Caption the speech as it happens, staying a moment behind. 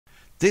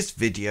This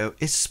video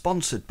is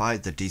sponsored by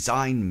the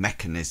design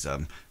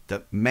mechanism,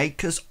 the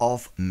makers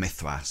of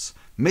Mythras.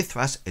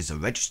 Mythras is a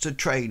registered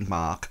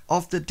trademark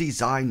of the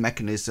Design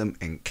Mechanism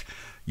Inc.,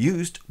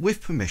 used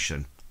with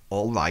permission,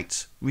 all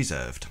rights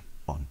reserved.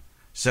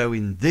 So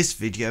in this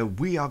video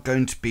we are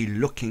going to be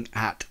looking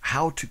at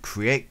how to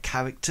create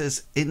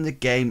characters in the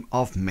game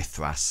of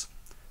Mythras.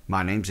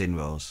 My name's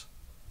Inwils,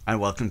 and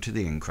welcome to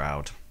the In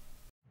Crowd.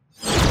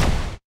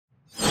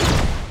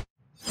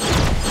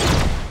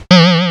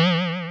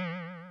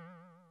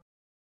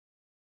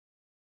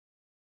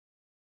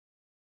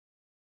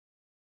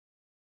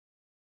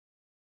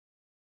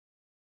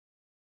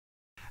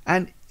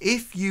 And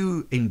if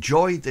you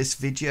enjoy this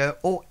video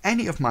or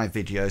any of my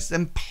videos,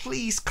 then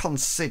please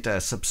consider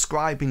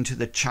subscribing to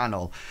the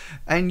channel,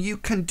 and you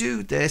can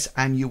do this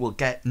and you will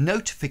get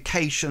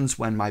notifications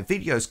when my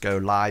videos go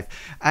live,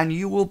 and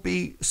you will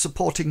be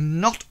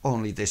supporting not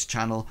only this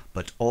channel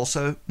but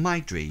also my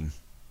dream.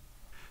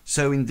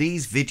 So in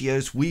these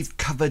videos we've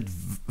covered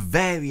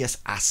various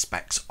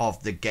aspects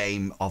of the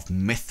game of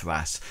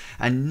Mythras,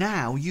 and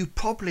now you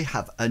probably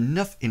have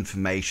enough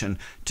information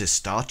to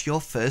start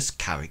your first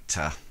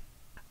character.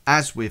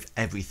 As with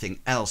everything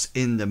else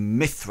in the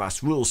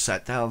Mythras rule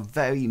set, there are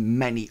very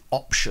many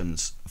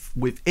options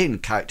within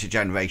character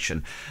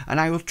generation, and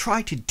I will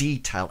try to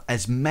detail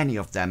as many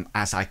of them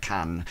as I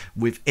can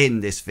within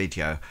this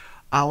video.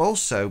 I'll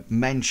also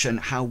mention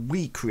how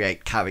we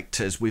create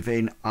characters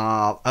within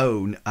our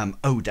own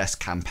Odes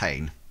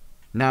campaign.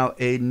 Now,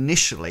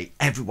 initially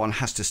everyone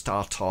has to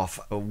start off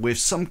with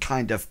some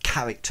kind of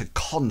character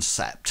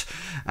concept,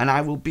 and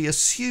I will be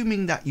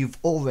assuming that you've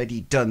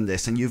already done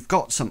this and you've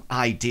got some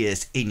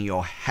ideas in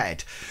your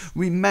head.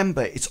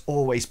 Remember, it's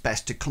always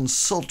best to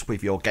consult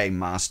with your game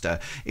master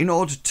in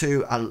order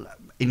to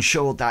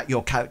ensure that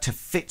your character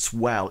fits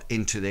well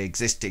into the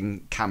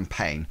existing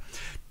campaign.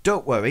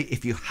 Don't worry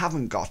if you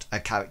haven't got a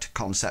character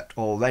concept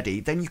already,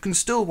 then you can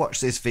still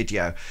watch this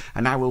video,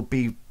 and I will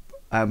be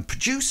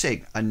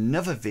producing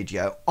another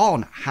video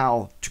on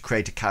how to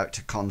create a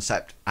character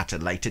concept at a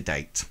later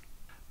date.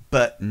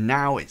 But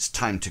now it's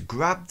time to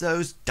grab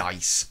those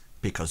dice,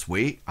 because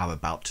we are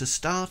about to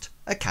start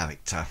a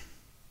character.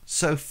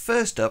 So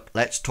first up,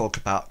 let's talk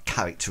about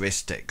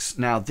characteristics.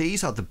 Now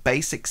these are the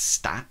basic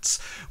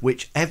stats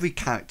which every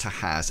character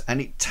has,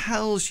 and it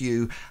tells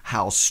you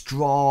how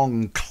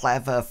strong,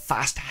 clever,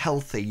 fast,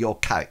 healthy your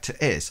character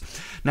is.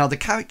 Now the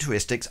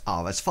characteristics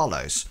are as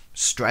follows: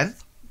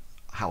 strength,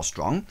 how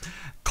strong;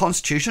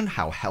 constitution,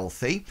 how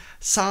healthy;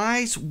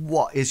 size,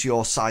 what is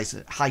your size,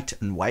 height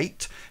and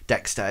weight;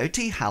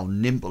 dexterity, how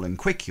nimble and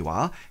quick you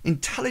are;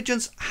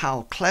 intelligence,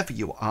 how clever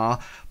you are;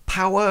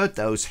 power,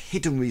 those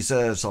hidden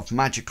reserves of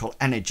magical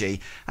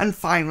energy; and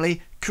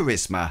finally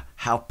charisma,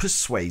 how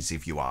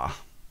persuasive you are.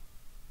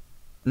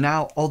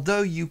 Now,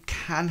 although you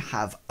can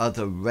have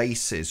other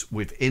races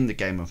within the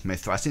game of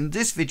Mythras, in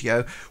this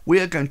video we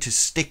are going to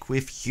stick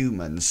with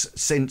humans,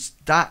 since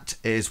that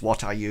is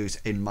what I use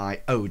in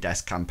my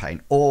Odes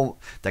campaign. All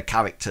the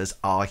characters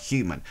are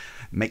human.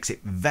 Makes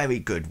it very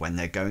good when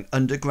they're going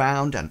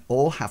underground and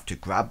all have to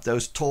grab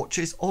those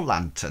torches or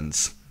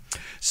lanterns.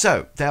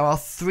 So there are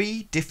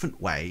three different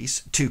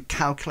ways to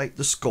calculate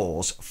the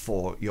scores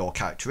for your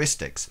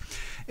characteristics.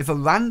 If a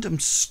random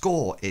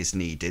score is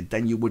needed,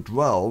 then you would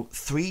roll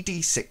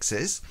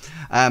 3d6s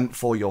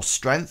for your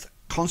strength,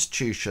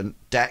 constitution,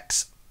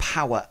 dex,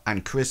 power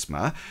and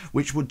charisma,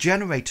 which will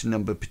generate a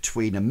number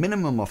between a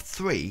minimum of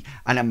 3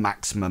 and a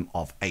maximum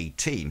of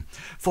 18.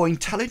 For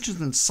intelligence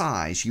and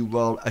size, you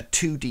roll a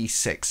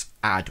 2d6,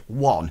 add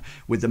 1,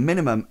 with the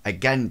minimum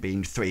again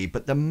being 3,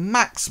 but the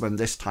maximum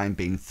this time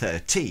being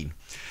 13.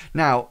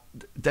 Now,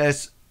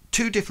 there's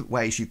two different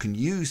ways you can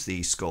use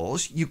these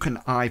scores. You can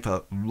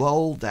either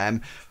roll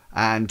them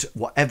and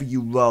whatever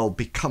you roll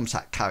becomes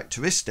that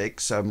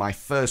characteristic. So my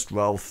first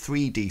roll,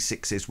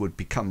 3d6s, would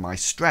become my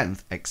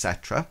strength,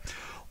 etc.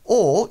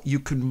 Or you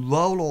can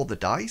roll all the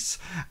dice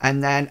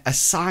and then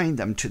assign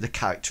them to the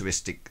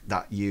characteristic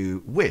that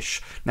you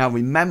wish. Now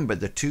remember,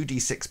 the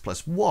 2d6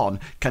 plus 1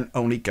 can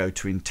only go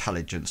to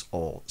intelligence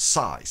or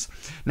size.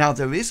 Now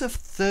there is a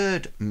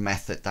third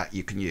method that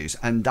you can use,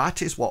 and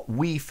that is what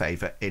we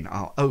favour in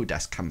our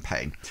Odes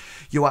campaign.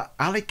 You are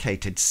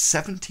allocated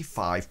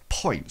 75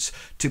 points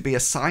to be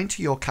assigned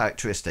to your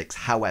characteristics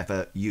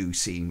however you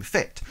seem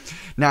fit.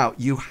 Now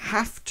you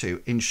have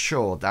to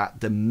ensure that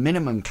the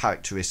minimum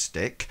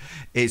characteristic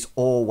is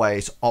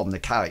always on the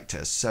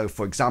characters. So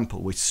for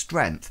example, with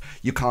strength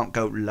you can't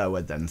go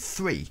lower than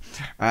 3,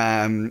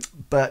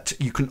 but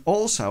you can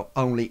also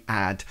only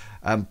add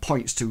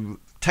points to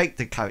take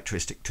the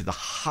characteristic to the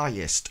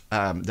highest,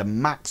 the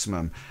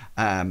maximum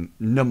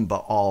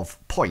number of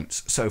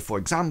points. So for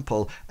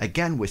example,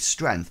 again with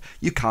strength,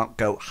 you can't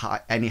go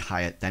any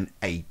higher than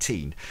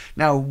 18.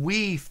 Now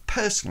we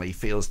personally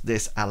feel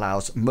this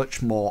allows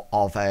much more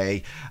of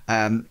a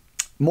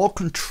more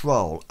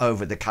control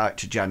over the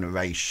character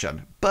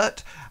generation,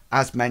 but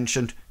as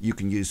mentioned, you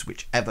can use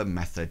whichever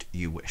method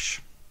you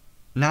wish.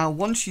 Now,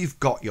 once you've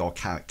got your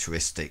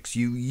characteristics,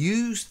 you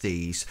use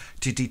these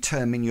to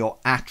determine your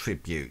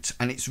attributes.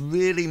 And it's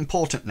really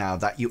important now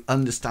that you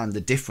understand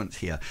the difference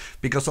here,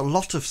 because a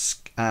lot of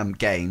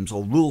games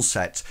or rule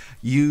sets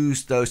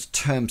use those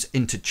terms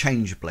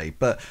interchangeably.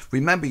 But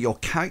remember, your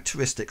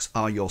characteristics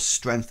are your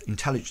strength,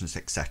 intelligence,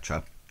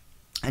 etc.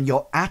 And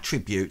your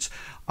attributes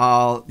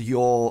are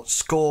your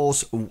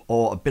scores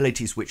or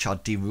abilities which are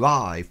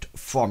derived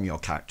from your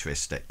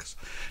characteristics.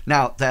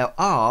 Now, there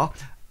are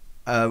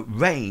a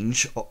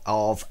range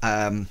of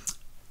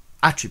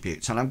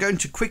attributes, and I'm going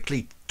to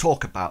quickly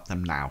talk about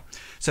them now.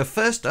 So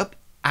first up,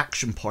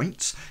 action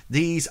points.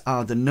 These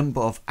are the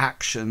number of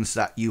actions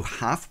that you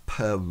have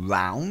per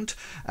round,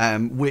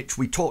 which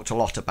we talked a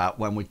lot about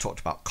when we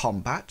talked about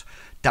combat.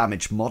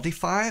 Damage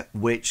modifier,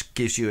 which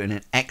gives you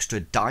an extra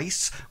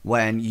dice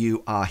when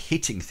you are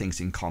hitting things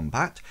in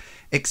combat.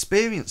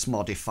 Experience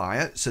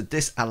modifier, so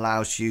this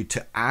allows you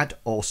to add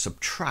or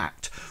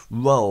subtract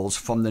rolls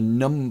from the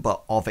number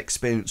of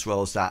experience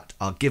rolls that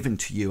are given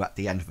to you at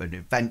the end of an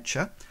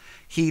adventure.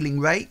 Healing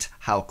rate,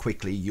 how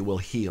quickly you will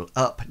heal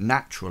up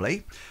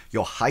naturally.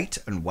 Your height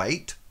and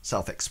weight,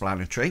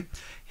 self-explanatory.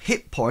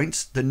 Hit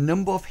points, the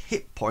number of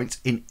hit points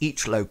in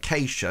each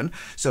location.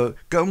 So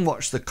go and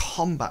watch the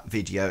combat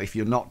video if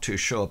you're not too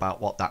sure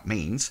about what that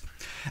means.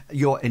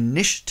 Your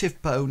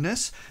initiative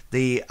bonus,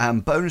 the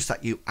bonus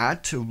that you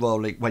add to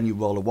rolling when you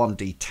roll a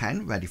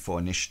 1d10 ready for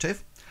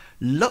initiative.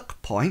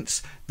 Luck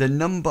points, the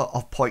number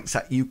of points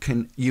that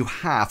you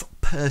have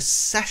per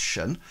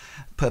session,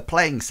 per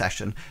playing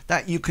session,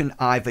 that you can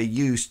either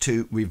use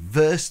to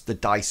reverse the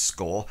dice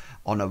score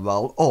on a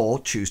roll or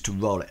choose to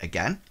roll it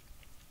again.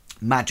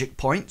 Magic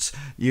points,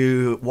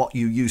 what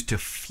you use to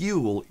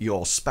fuel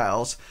your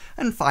spells.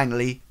 And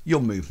finally,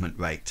 your movement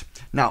rate.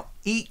 Now,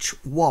 each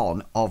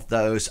one of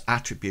those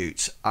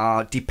attributes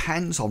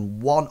depends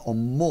on one or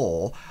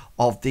more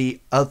of the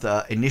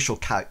other initial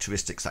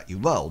characteristics that you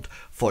rolled.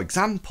 For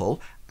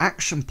example,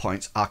 action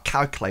points are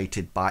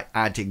calculated by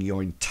adding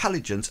your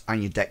intelligence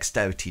and your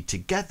dexterity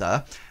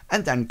together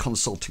and then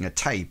consulting a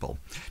table.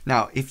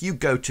 Now, if you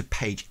go to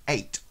page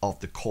 8 of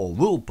the core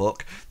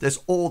rulebook, there's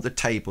all the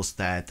tables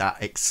there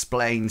that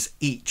explains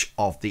each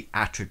of the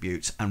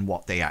attributes and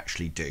what they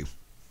actually do.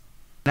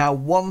 Now,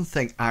 one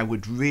thing I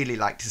would really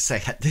like to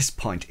say at this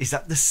point is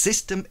that the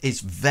system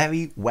is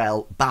very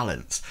well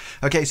balanced.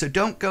 Okay, so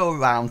don't go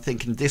around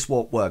thinking this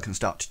won't work and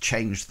start to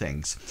change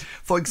things.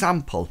 For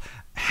example,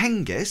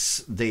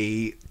 Hengist,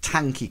 the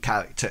tanky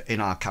character in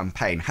our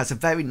campaign, has a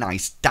very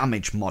nice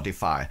damage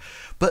modifier,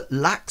 but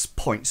lacks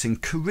points in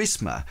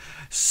charisma,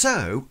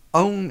 so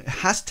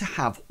has to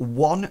have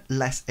one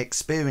less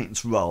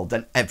experience roll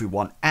than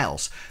everyone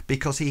else,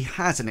 because he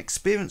has an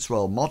experience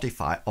roll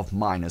modifier of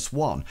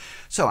 -1.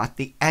 So at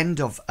the end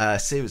of a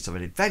series of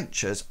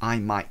adventures, I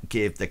might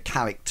give the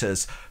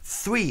characters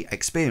 3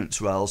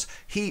 experience rolls.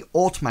 He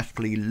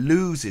automatically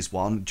loses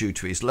 1 due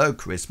to his low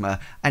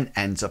charisma and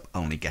ends up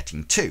only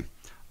getting 2.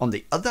 On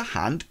the other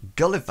hand,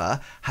 Gulliver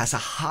has a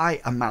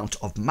high amount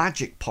of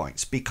magic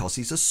points because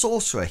he's a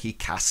sorcerer, he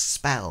casts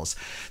spells.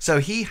 So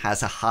he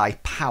has a high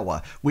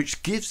power,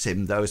 which gives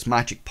him those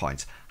magic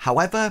points.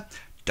 However,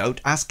 don't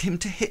ask him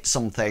to hit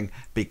something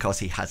because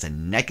he has a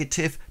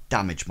negative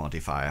damage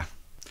modifier.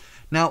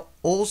 Now,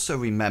 also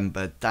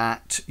remember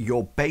that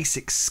your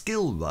basic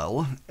skill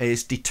roll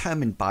is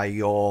determined by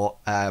your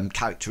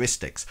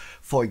characteristics.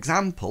 For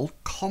example,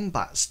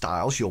 combat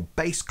styles, your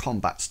base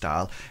combat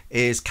style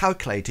is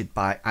calculated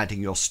by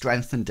adding your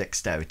strength and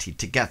dexterity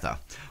together.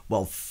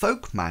 Well,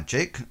 folk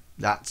magic,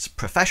 that's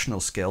professional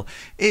skill,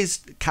 is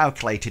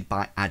calculated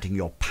by adding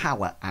your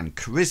power and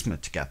charisma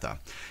together.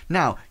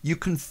 Now, you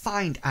can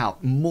find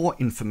out more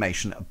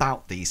information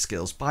about these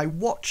skills by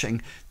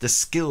watching the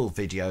skill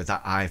video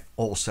that I've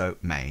also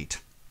made.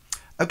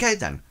 Okay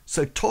then,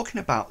 so talking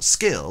about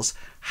skills,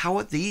 how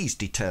are these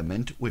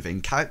determined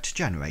within character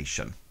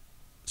generation?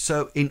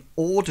 So in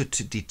order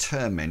to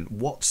determine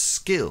what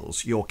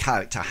skills your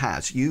character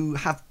has, you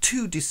have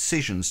 2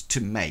 decisions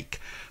to make.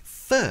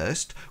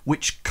 First,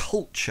 which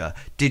culture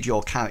did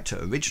your character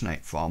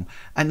originate from?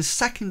 And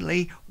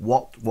secondly,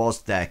 what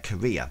was their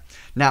career?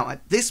 Now,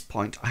 at this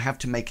point, I have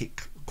to make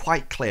it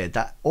quite clear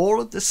that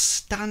all of the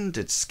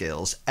standard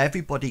skills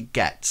everybody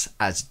gets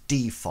as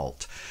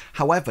default.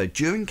 However,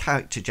 during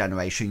character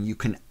generation, you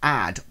can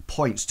add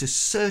points to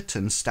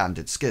certain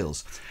standard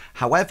skills.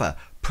 However,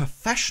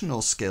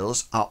 professional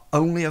skills are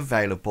only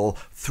available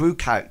through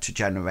character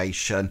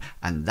generation,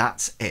 and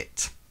that's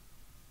it.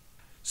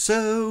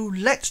 So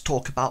let's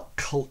talk about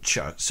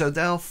culture. So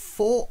there are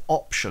 4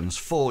 options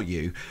for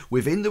you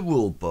within the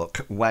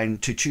rulebook when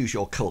to choose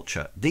your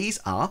culture. These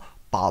are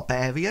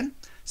barbarian,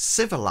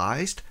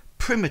 civilized,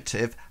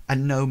 primitive,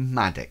 and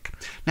nomadic.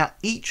 Now,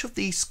 each of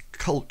these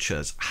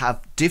cultures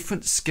have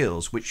different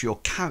skills which your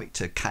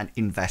character can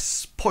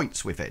invest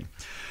points within.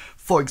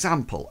 For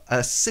example,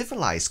 a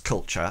civilized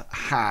culture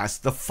has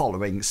the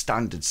following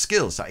standard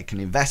skills that it can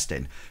invest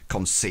in: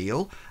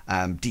 conceal,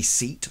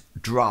 deceit,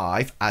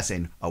 drive, as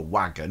in a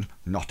wagon,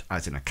 not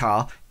as in a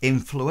car,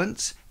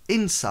 influence,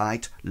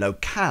 insight,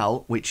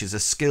 locale, which is a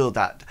skill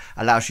that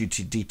allows you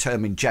to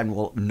determine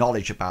general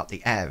knowledge about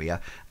the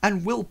area,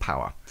 and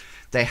willpower.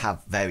 They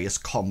have various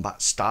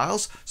combat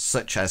styles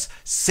such as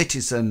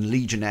citizen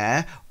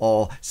legionnaire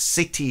or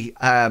city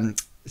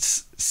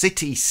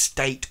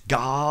state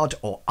guard,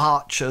 or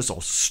archers,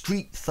 or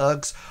street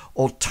thugs,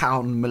 or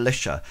town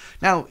militia.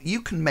 Now,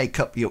 you can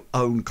make up your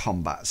own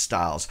combat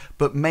styles,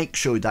 but make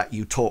sure that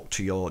you talk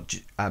to your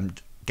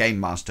game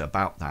master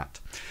about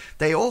that.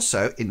 They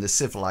also, in the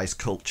civilized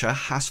culture,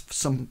 has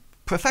some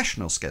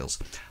professional skills.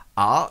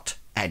 Art,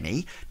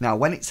 any. Now,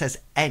 when it says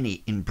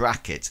any in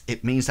brackets,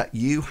 it means that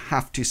you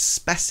have to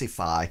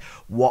specify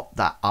what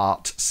that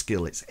art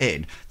skill is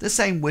in. The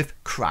same with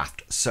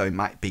craft. So it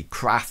might be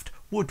craft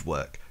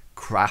woodwork,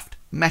 craft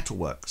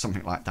metalwork,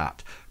 something like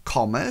that.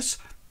 Commerce,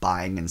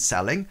 buying and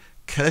selling.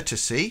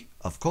 Courtesy,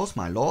 of course,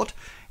 my lord.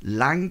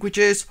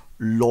 Languages,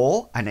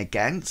 law, and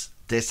again,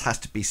 this has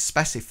to be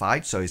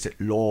specified. So is it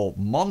law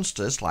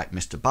monsters like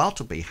Mr.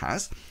 Bartleby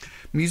has?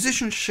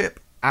 Musicianship,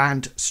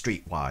 and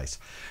streetwise.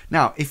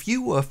 Now, if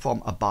you were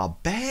from a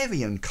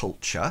barbarian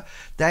culture,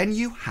 then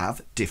you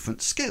have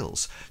different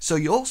skills. So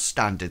your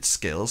standard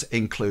skills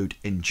include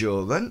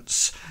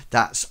endurance.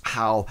 That's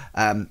how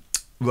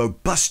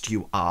robust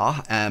you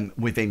are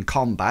within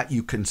combat.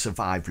 You can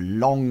survive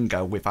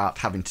longer without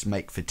having to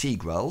make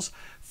fatigue rolls.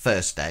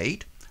 First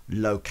aid,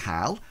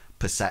 locale,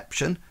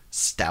 perception,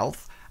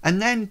 stealth,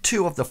 and then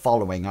 2 of the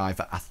following,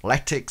 either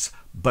athletics,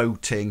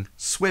 boating,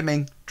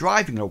 swimming,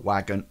 driving a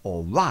wagon,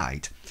 or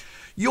ride.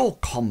 Your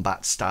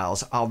combat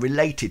styles are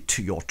related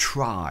to your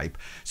tribe.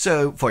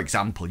 So, for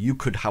example, you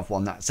could have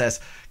one that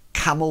says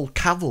camel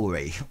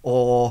cavalry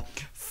or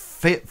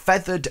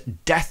feathered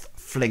death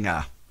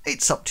flinger.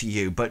 It's up to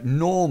you, but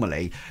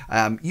normally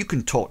you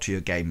can talk to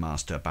your game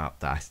master about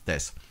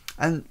this.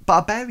 And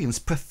barbarians'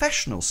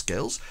 professional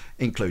skills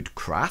include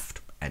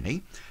craft,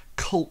 any,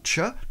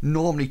 culture,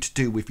 normally to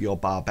do with your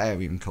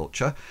barbarian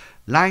culture,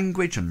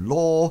 language and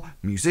law,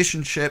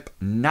 musicianship,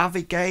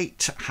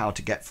 navigate, how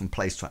to get from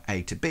place from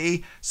A to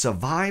B,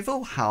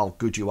 survival, how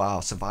good you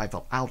are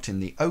survival out in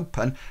the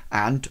open,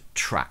 and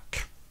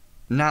track.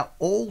 Now,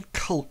 all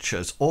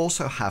cultures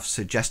also have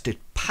suggested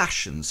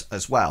passions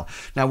as well.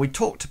 Now, we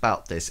talked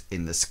about this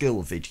in the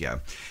skill video.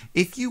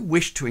 If you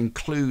wish to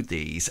include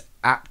these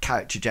at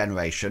character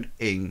generation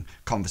in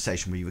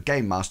conversation with your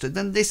game master,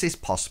 then this is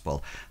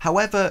possible.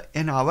 However,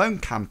 in our own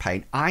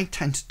campaign, I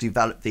tend to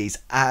develop these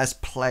as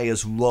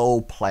players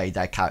role play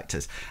their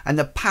characters, and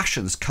the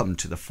passions come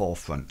to the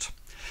forefront.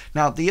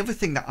 Now, the other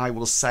thing that I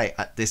will say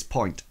at this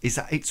point is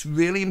that it's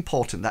really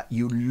important that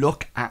you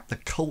look at the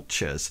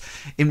cultures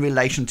in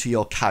relation to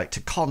your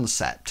character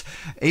concept.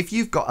 If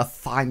you've got a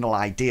final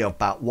idea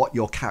about what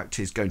your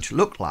character is going to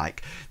look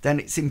like, then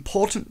it's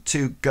important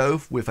to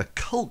go with a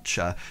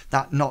culture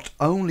that not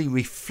only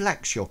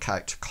reflects your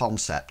character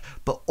concept,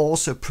 but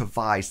also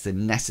provides the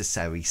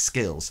necessary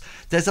skills.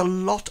 There's a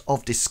lot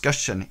of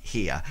discussion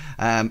here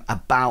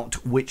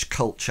about which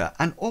culture,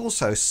 and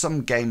also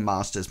some game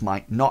masters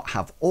might not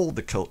have all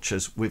the cultures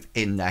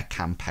within their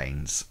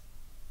campaigns.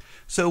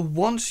 So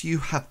once you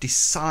have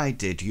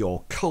decided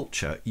your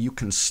culture, you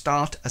can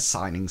start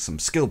assigning some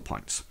skill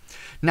points.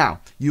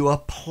 Now, you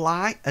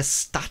apply a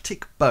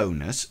static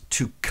bonus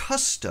to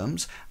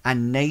customs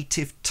and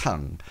native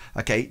tongue.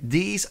 Okay,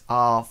 these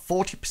are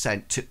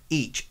 40% to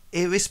each,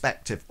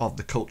 irrespective of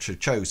the culture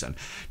chosen.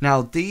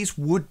 Now, these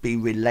would be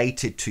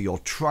related to your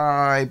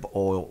tribe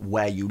or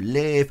where you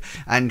live,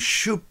 and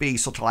should be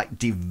sort of like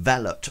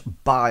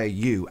developed by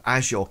you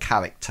as your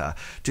character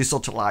to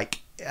sort of like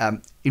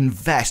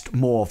invest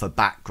more of a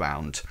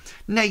background.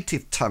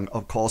 Native tongue,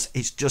 of course,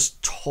 is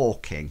just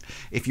talking.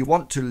 If you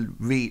want to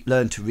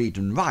learn to read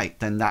and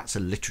write, then that's a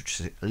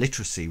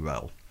literacy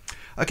role.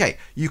 Okay,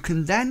 you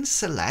can then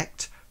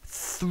select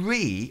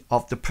 3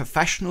 of the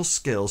professional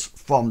skills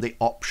from the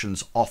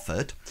options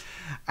offered,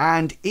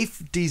 and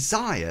if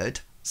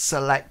desired,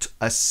 select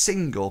a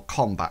single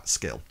combat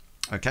skill.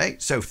 Okay,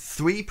 so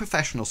 3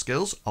 professional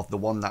skills of the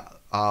one that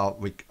are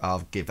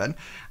given,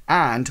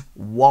 and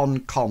 1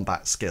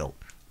 combat skill.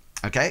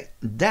 Okay,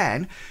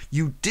 then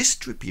you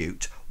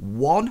distribute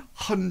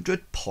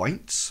 100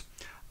 points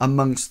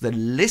amongst the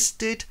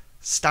listed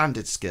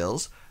standard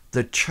skills,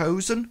 the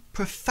chosen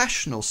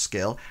professional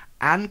skill,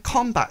 and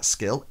combat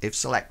skill if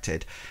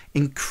selected,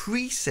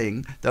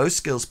 increasing those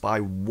skills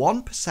by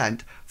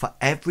 1% for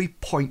every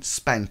point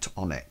spent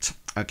on it.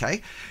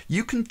 Okay,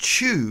 you can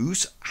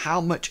choose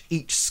how much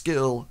each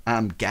skill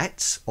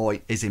gets or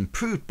is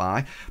improved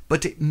by,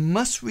 but it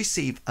must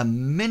receive a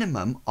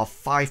minimum of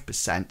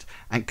 5%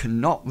 and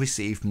cannot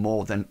receive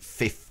more than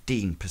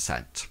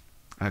 15%.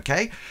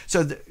 Okay,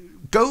 so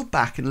go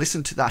back and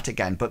listen to that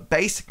again, but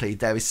basically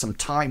there is some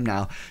time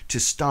now to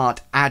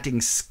start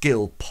adding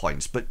skill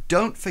points, but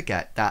don't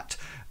forget that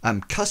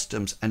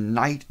customs and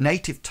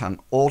native tongue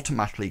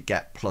automatically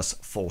get plus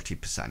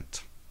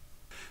 40%.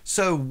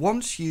 So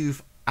once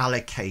you've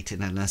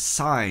allocated and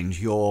assigned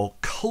your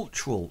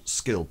cultural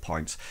skill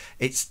points,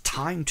 it's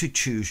time to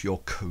choose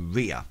your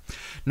career.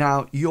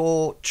 Now,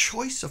 your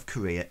choice of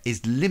career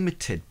is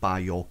limited by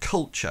your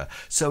culture.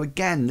 So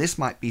again, this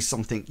might be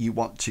something you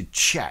want to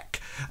check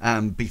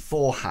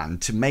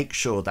beforehand to make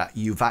sure that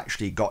you've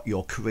actually got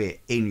your career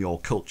in your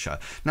culture.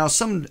 Now,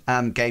 some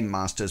game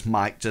masters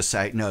might just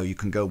say, no, you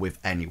can go with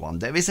anyone.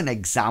 There is an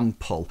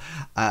example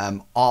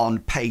on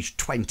page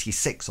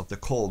 26 of the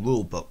core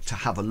rulebook to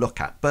have a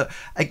look at. But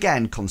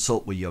again,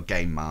 consult with your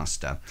game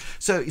master.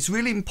 So it's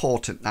really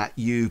important that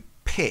you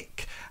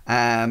pick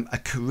a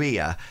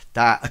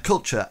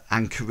culture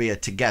and career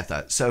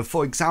together. So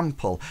for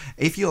example,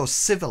 if you're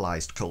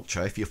civilized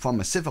culture, if you're from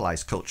a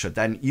civilized culture,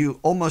 then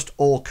almost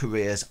all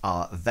careers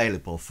are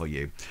available for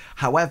you.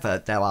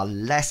 However, there are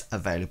less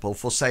available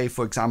for, say,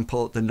 for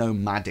example, the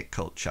nomadic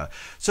culture.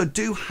 So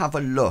do have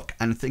a look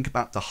and think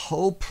about the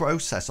whole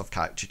process of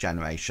character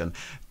generation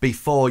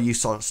before you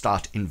sort of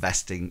start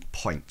investing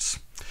points.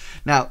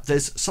 Now,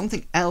 there's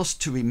something else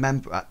to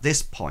remember at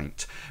this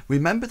point.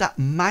 Remember that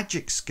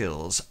magic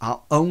skills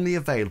are only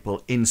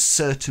available in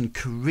certain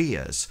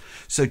careers,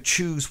 so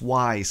choose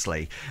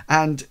wisely.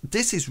 And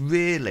this is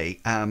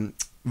really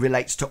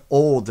relates to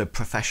all the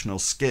professional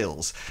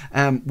skills.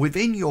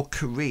 Within your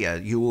career,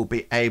 you will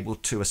be able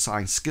to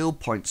assign skill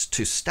points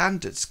to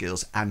standard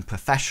skills and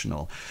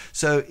professional.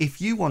 So if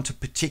you want a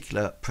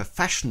particular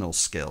professional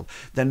skill,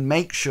 then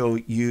make sure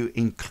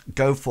you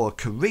go for a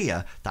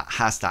career that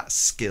has that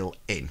skill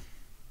in.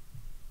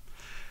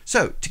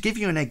 So to give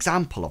you an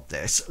example of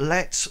this,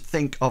 let's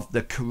think of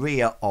the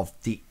career of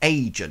the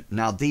agent.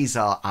 Now, these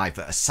are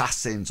either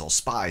assassins or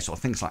spies or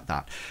things like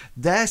that.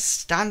 Their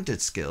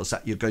standard skills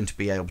that you're going to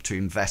be able to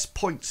invest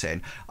points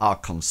in are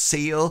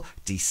conceal,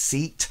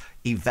 deceit,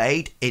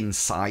 evade,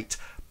 insight,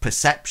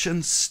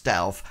 perception,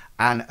 stealth,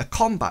 and a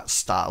combat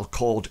style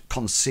called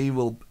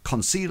concealable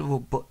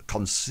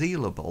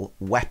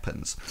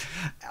weapons.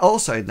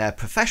 Also in their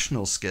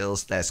professional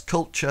skills, there's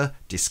culture,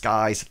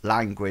 disguise,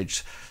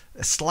 language,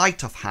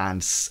 sleight of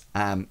hand,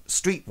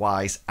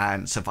 streetwise,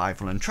 and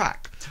survival and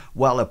track.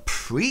 While a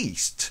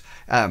priest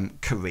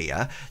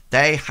career,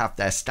 they have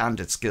their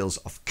standard skills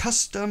of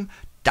custom,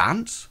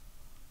 dance,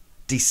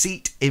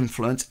 deceit,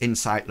 influence,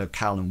 insight,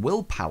 locale, and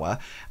willpower,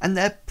 and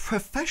their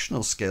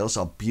professional skills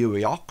are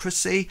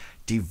bureaucracy,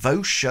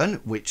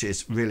 devotion, which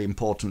is really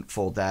important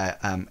for their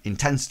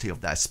intensity of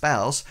their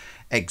spells,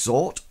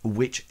 exhort,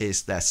 which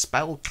is their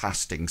spell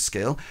casting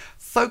skill,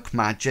 folk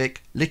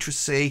magic,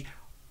 literacy,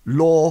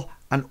 law,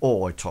 and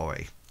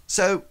oratory.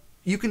 So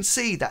you can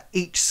see that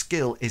each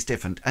skill is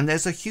different, and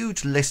there's a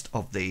huge list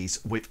of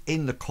these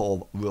within the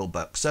core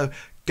rulebook. So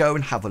go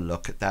and have a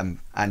look at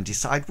them and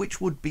decide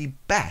which would be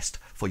best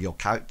for your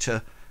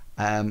character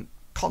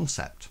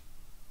concept.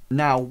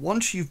 Now,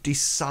 once you've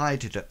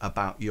decided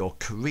about your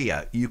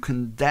career, you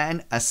can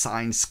then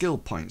assign skill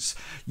points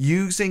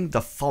using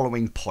the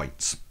following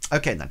points.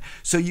 Okay then,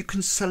 so you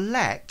can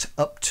select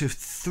up to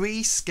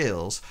 3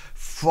 skills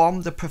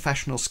from the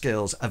professional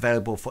skills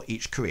available for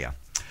each career.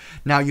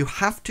 Now you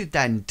have to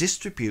then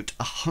distribute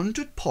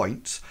 100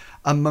 points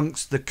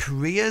amongst the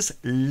career's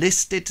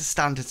listed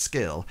standard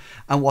skill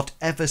and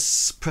whatever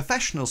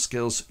professional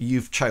skills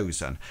you've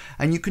chosen.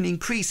 And you can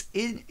increase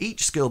in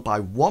each skill by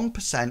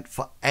 1%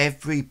 for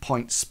every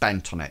point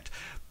spent on it.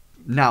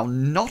 Now,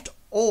 not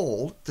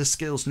all the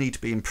skills need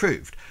to be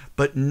improved,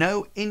 but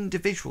no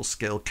individual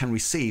skill can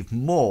receive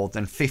more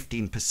than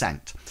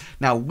 15%.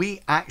 Now,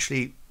 we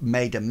actually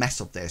made a mess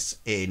of this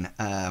in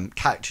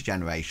character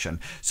generation,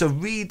 so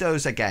read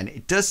those again.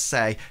 It does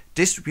say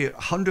distribute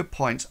 100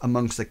 points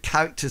amongst the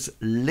character's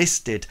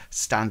listed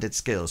standard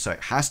skills, so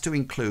it has to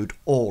include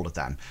all of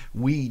them.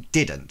 We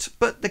didn't,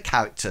 but the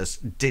characters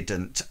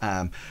didn't,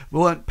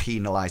 weren't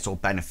penalized or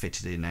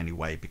benefited in any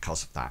way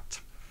because of that.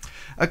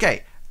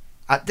 Okay.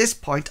 At this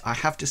point, I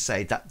have to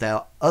say that there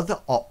are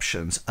other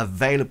options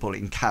available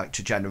in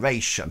character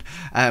generation,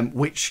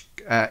 which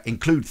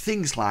include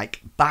things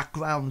like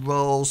background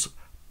roles,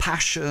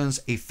 passions,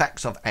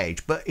 effects of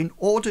age. But in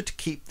order to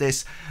keep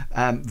this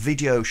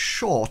video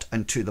short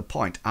and to the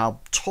point,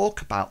 I'll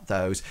talk about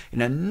those in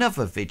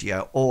another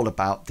video all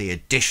about the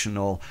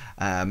additional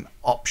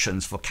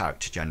options for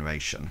character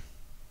generation.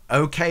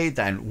 Okay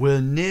then,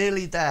 we're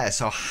nearly there,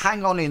 so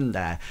hang on in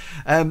there.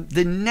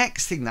 The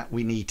next thing that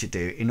we need to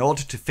do in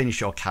order to finish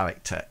your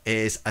character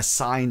is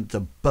assign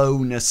the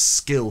bonus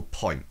skill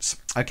points.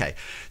 Okay,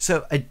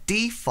 so a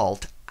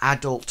default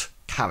adult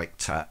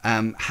character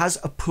has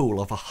a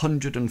pool of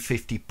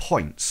 150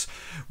 points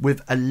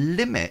with a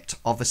limit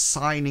of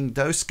assigning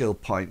those skill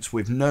points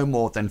with no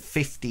more than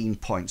 15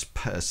 points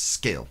per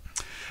skill.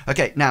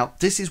 Okay, now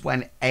this is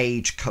when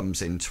age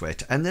comes into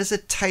it, and there's a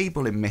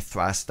table in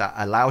Mythras that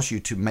allows you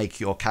to make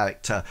your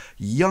character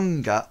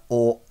younger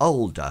or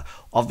older.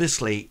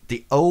 Obviously,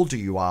 the older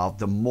you are,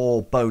 the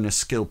more bonus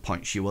skill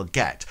points you will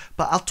get,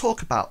 but I'll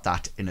talk about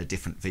that in a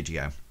different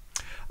video.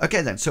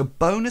 Okay then, so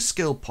bonus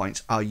skill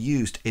points are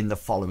used in the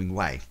following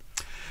way.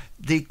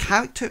 The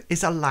character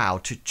is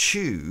allowed to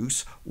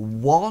choose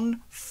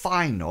one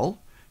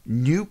final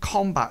new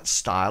combat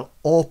style,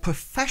 or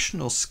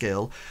professional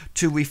skill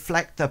to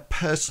reflect their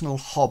personal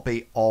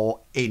hobby or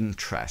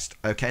interest.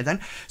 Okay, then,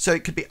 so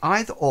it could be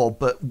either or,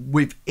 but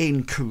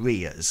within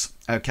careers.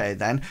 Okay,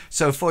 then,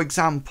 so for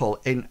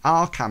example, in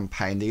our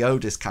campaign, the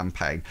Odys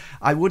campaign,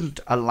 I wouldn't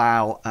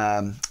allow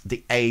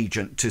the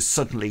agent to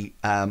suddenly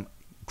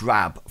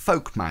grab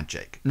folk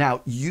magic.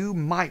 Now, you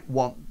might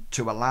want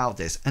to allow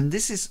this, and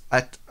this is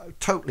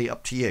totally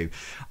up to you.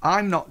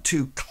 I'm not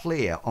too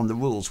clear on the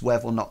rules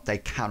whether or not they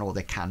can or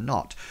they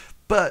cannot,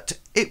 but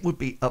it would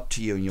be up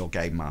to you and your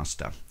game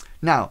master.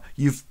 Now,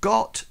 you've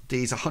got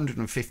these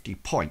 150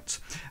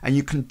 points, and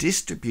you can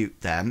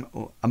distribute them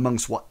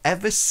amongst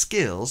whatever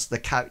skills the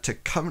character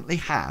currently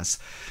has,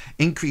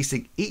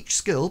 increasing each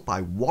skill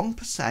by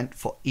 1%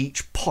 for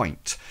each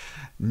point.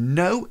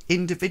 No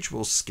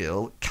individual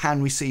skill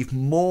can receive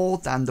more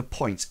than the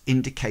points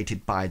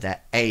indicated by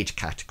their age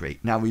category.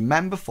 Now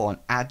remember, for an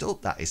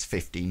adult that is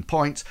 15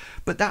 points,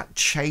 but that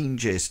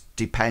changes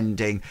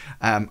depending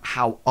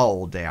how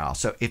old they are.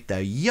 So if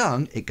they're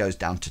young, it goes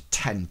down to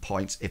 10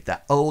 points. If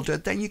they're older,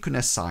 then you can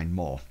assign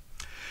more.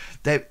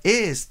 There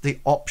is the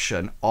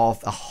option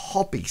of a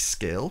hobby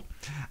skill,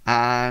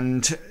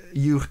 and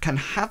you can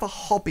have a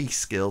hobby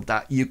skill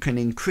that you can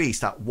increase.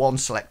 That one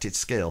selected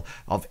skill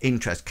of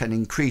interest can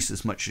increase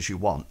as much as you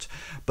want,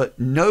 but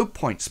no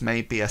points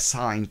may be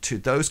assigned to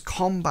those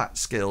combat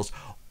skills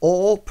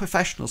or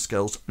professional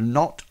skills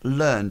not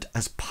learned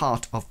as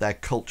part of their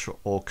culture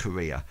or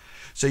career.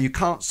 So you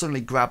can't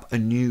suddenly grab a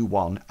new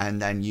one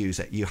and then use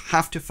it. You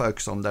have to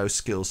focus on those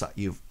skills that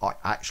you've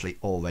actually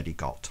already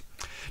got.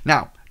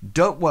 Now,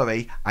 don't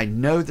worry, I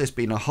know there's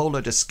been a whole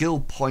load of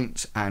skill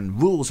points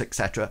and rules,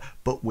 etc.,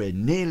 but we're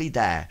nearly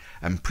there,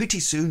 and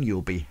pretty soon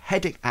you'll be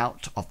heading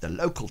out of the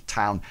local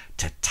town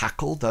to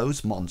tackle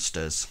those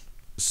monsters.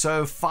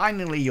 So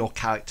finally, your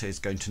character is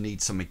going to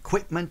need some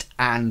equipment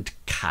and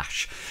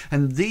cash,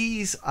 and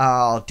these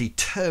are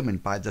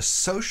determined by the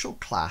social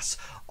class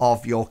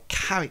of your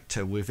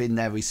character within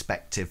their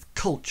respective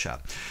culture.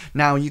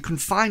 Now, you can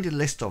find a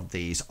list of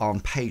these on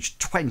page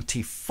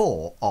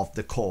 24 of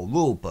the core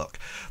rulebook,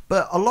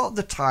 but a lot of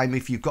the time,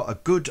 if you've got a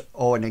good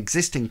or an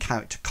existing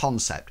character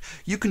concept,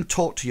 you can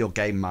talk to your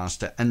game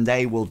master and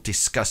they will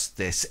discuss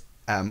this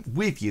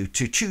with you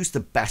to choose the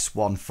best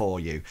one for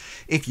you.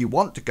 If you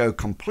want to go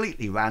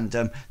completely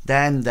random,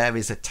 then there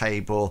is a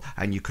table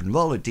and you can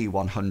roll a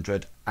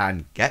D100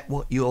 and get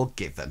what you're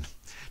given.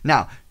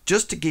 Now,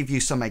 just to give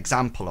you some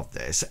example of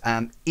this,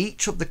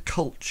 each of the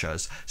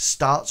cultures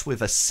starts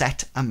with a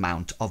set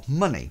amount of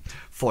money.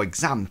 For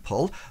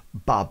example,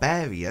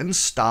 barbarians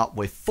start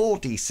with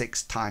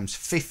 4d6 times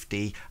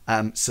 50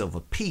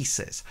 silver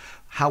pieces.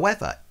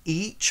 However,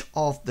 each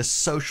of the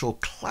social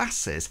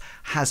classes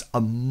has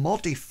a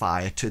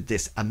modifier to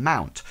this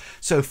amount.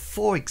 So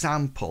for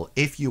example,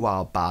 if you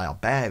are a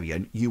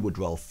barbarian, you would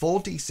roll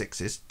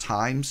 4d6s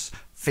times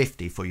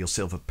 50 for your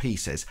silver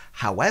pieces.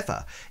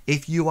 However,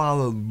 if you are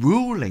a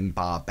ruling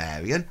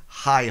barbarian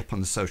high up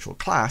on the social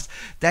class,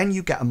 then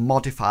you get a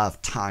modifier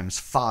of times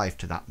 5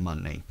 to that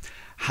money.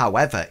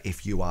 However,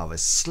 if you are a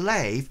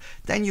slave,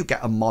 then you get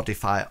a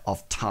modifier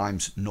of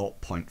times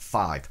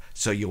 0.5.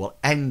 So you will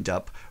end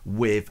up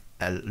with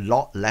a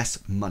lot less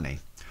money.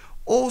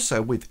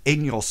 Also,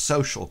 within your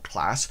social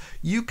class,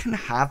 you can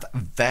have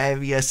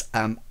various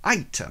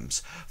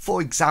items.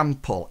 For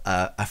example,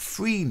 a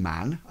free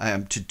man,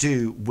 to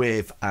do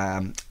with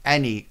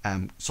any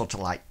sort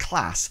of like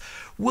class,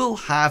 will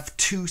have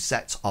 2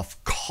 sets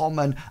of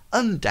common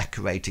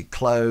undecorated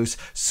clothes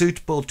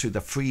suitable to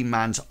the free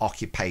man's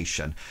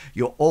occupation.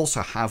 You'll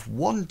also have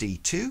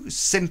 1d2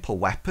 simple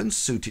weapons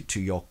suited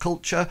to your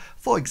culture.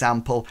 For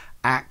example,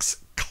 axe,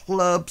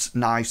 clubs,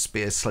 knives,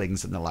 spears,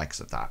 slings, and the likes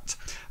of that.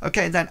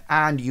 Okay, then,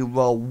 and you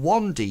roll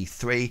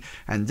 1d3,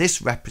 and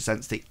this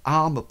represents the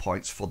armor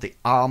points for the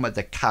armor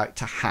the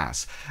character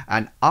has,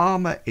 and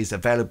armor is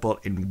available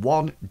in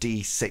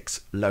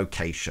 1d6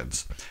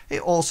 locations.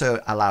 It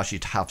also allows you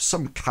to have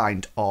some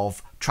kind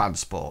of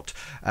transport,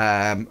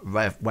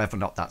 whether or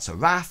not that's a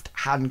raft,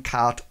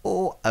 handcart,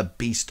 or a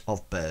beast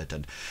of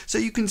burden. So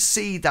you can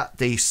see that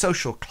the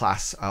social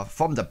class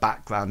from the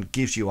background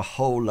gives you a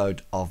whole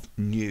load of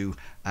new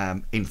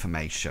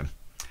information.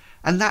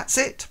 And that's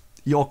it.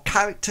 Your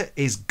character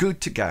is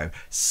good to go,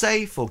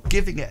 save for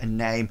giving it a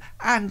name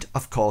and,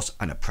 of course,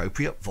 an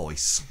appropriate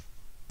voice.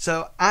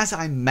 So as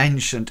I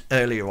mentioned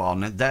earlier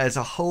on, there's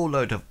a whole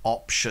load of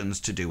options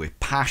to do with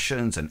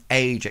passions and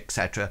age,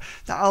 etc.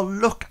 that I'll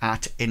look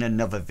at in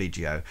another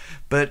video.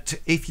 But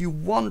if you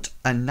want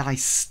a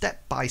nice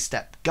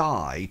step-by-step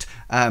guide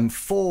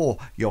for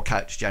your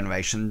character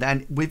generation,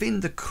 then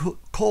within the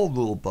core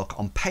rulebook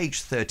on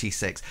page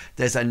 36,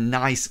 there's a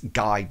nice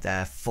guide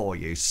there for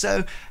you.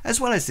 So as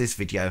well as this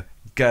video,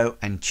 go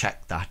and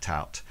check that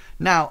out.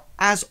 Now,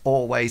 as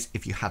always,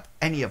 if you have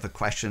any other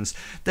questions,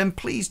 then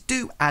please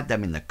do add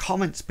them in the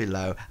comments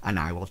below and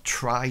I will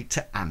try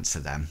to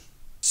answer them.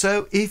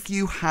 So if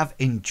you have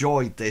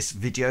enjoyed this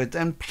video,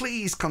 then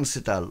please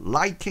consider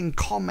liking,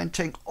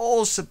 commenting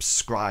or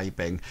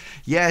subscribing.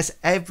 Yes,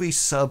 every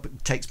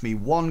sub takes me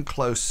one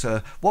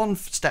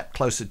step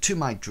closer to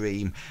my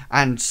dream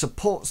and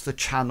supports the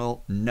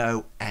channel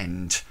no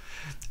end.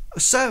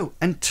 So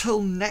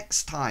until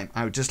next time,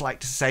 I would just like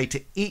to say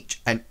to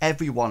each and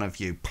every one of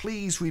you,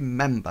 please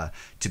remember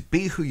to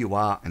be who you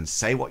are and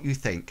say what you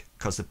think,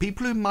 because the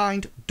people who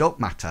mind don't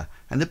matter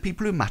and the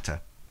people who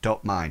matter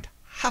don't mind.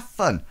 Have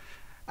fun.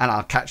 And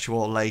I'll catch you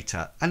all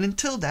later. And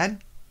until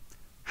then,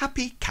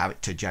 happy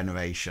character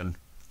generation.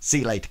 See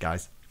you later,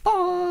 guys.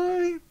 Bye.